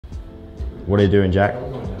What are you doing, Jack?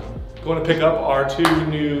 Going to pick up our 2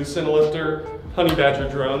 new Cinelifter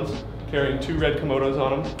HoneyBadger drones, carrying 2 RED Komodos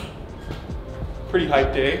on them. Pretty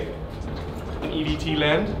hype day in EDT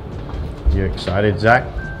land. You excited, Zach?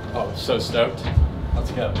 Oh, so stoked.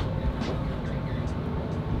 Let's go.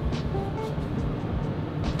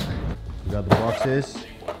 You got the boxes.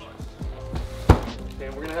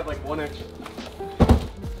 And we're gonna have like 1 extra.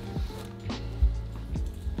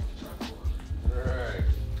 Alright.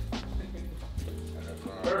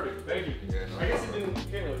 Perfect, thank you. I guess it didn't, you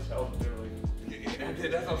can't really tell, but they're like.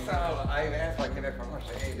 That's what sound. I asked like, can I come on?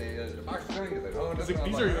 Hey, the box is going. He's like, oh, Like,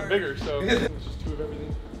 these are even bigger, so it's just 2 of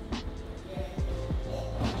everything.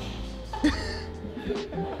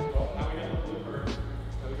 Oh, now we got a blooper.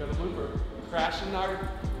 Now we got a blooper.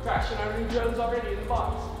 Crashing our new drones already in the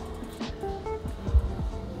box.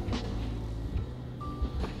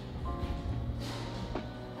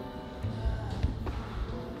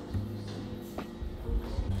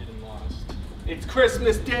 Getting lost. It's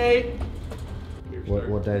Christmas Day.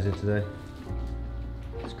 What day is it today?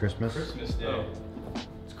 It's Christmas. Christmas Day. Oh.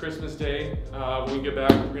 It's Christmas Day. When we get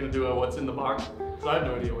back, we're gonna do a what's in the box. So I have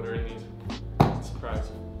no idea what it means.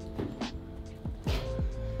 Surprise.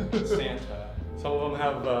 Santa. Some of them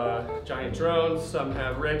have giant drones, some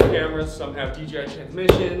have RED cameras, some have DJI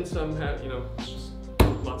transmission, some have, you know, it's just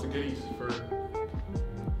lots of goodies for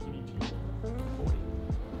EDT.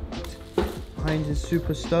 Heinz is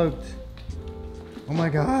super stoked. Oh my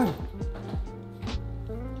god.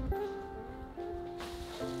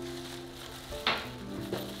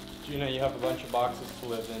 Gina, you have a bunch of boxes to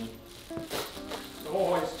live in.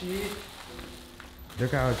 Oh, it's G.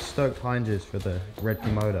 Look how stoked Heinz is for the RED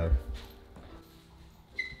Komodo.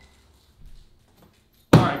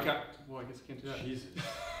 Alright, guys. Well, I guess I can't do that. Jesus.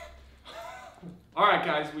 Alright,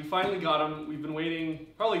 guys, we finally got them. We've been waiting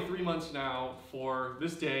probably 3 months now for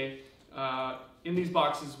this day. In these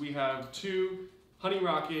boxes, we have 2 Honey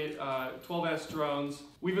Rocket 12S drones.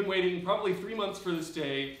 We've been waiting probably 3 months for this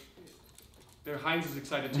day. Heinz is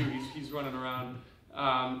excited too, he's running around.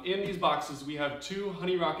 In these boxes, we have 2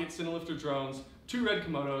 Honey Rocket Cinelifter drones, 2 RED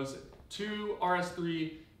Komodos, 2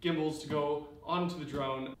 RS3 Gimbals to go onto the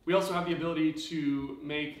drone. We also have the ability to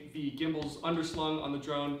make the gimbals underslung on the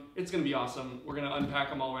drone. It's gonna be awesome. We're gonna unpack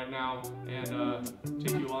them all right now and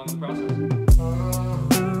take you along in the process.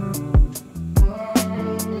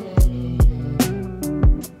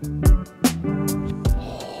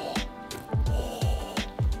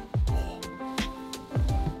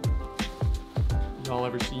 Y'all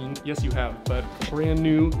ever seen? Yes, you have, but brand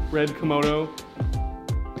new RED Komodo.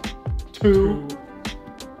 2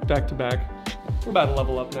 back to back. We're about to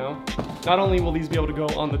level up now. Not only will these be able to go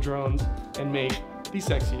on the drones and make the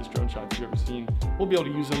sexiest drone shots you've ever seen, we'll be able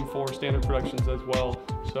to use them for standard productions as well.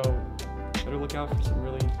 So better look out for some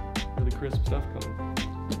really, really crisp stuff coming.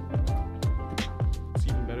 It's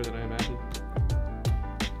even better than I imagined.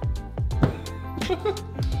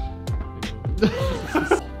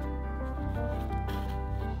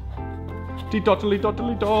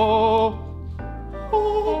 Dee-dot-a-lee-dot-a-lee-daw.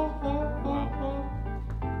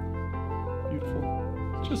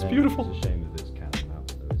 Beautiful. Just beautiful. It's a shame that there's Canon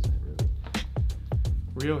mounts though, isn't it really?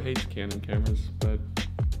 Rio hates Canon cameras, but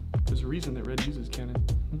there's a reason that RED uses Canon.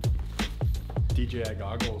 DJI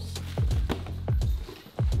goggles.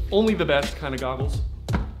 Only the best kind of goggles.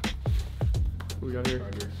 What we got here?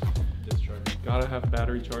 Charger. Discharger. Gotta have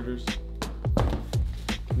battery chargers.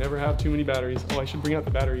 Never have too many batteries. Oh, I should bring out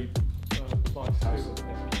the battery box too.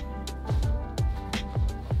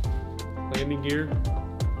 Landing gear.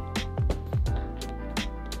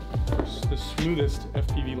 The smoothest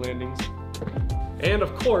FPV landings. And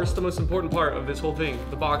of course, the most important part of this whole thing,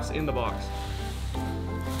 the box in the box.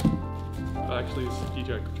 Actually, it's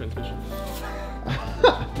DJI transmission.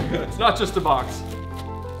 It's not just a box.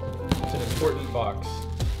 It's an important box.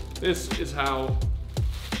 This is how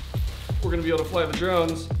we're gonna be able to fly the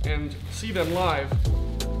drones and see them live.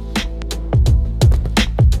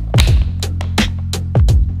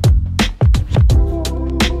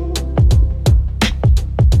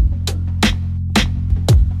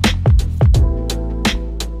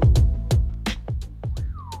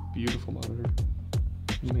 Beautiful monitor.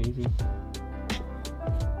 Amazing.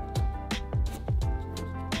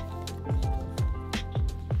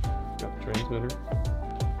 Got the transmitter.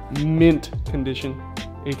 Mint condition,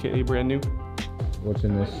 aka brand new. What's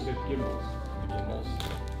in this? Gimbals. The gimbals.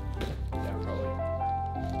 Yeah, probably.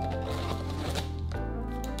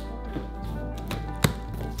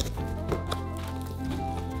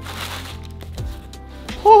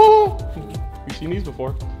 Oh! We've seen these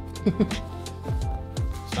before.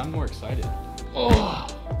 Sound more excited. Oh,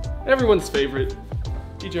 everyone's favorite.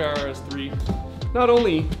 DJI RS3. Not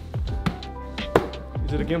only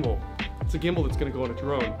is it a gimbal, it's a gimbal that's gonna go on a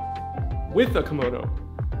drone with a Komodo.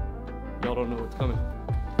 Y'all don't know what's coming.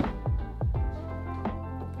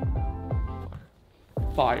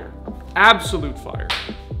 Fire. Absolute fire.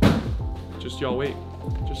 Just y'all wait.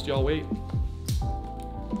 Just y'all wait.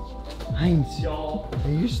 Heinz, Y'all.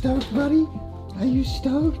 are you stoked, buddy? Are you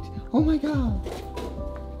stoked? Oh my god.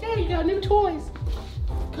 Hey, you got new toys.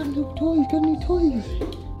 Got new toys, got new toys.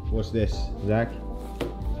 What's this, Zach?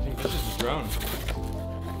 I think this is the drone.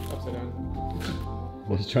 Upside down.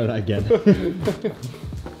 Let's try that again.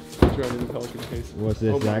 Drone in the Pelican case. What's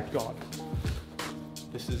this, Oh my Zach? god.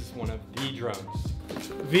 This is one of the drones.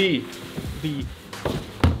 The.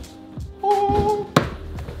 Oh.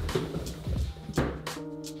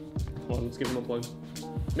 Come on, let's give him a plug.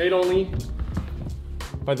 Made only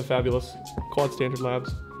by the fabulous Quad Standard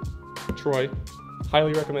Labs. Troy.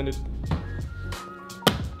 Highly recommended.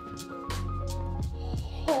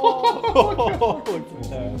 Oh, look at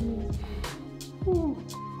that. Ooh.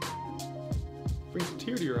 Brings a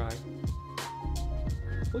tear to your eye.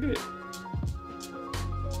 Look at it.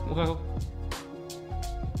 Wow.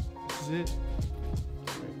 This is it.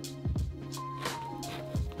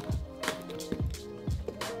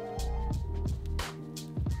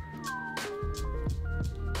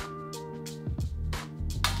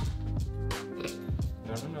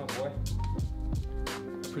 No, boy.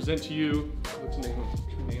 Present to you. Let's name him.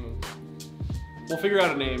 Should we name him? We'll figure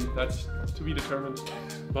out a name. That's to be determined.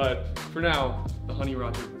 But for now, the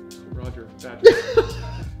Roger Badger.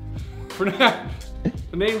 For now,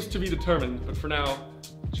 the name's to be determined. But for now,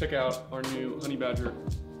 check out our new HoneyBadger.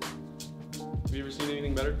 Have you ever seen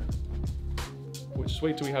anything better? Well, just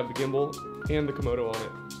wait till we have the gimbal and the Komodo on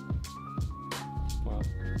it. Wow.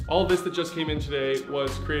 All of this that just came in today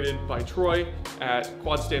was created by Troy at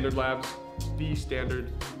Quad Standard Labs, the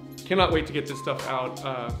standard. Cannot wait to get this stuff out.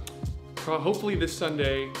 Hopefully this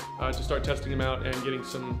Sunday to start testing them out and getting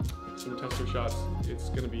some tester shots. It's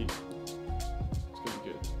gonna be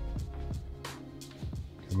good.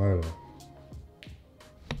 Komodo.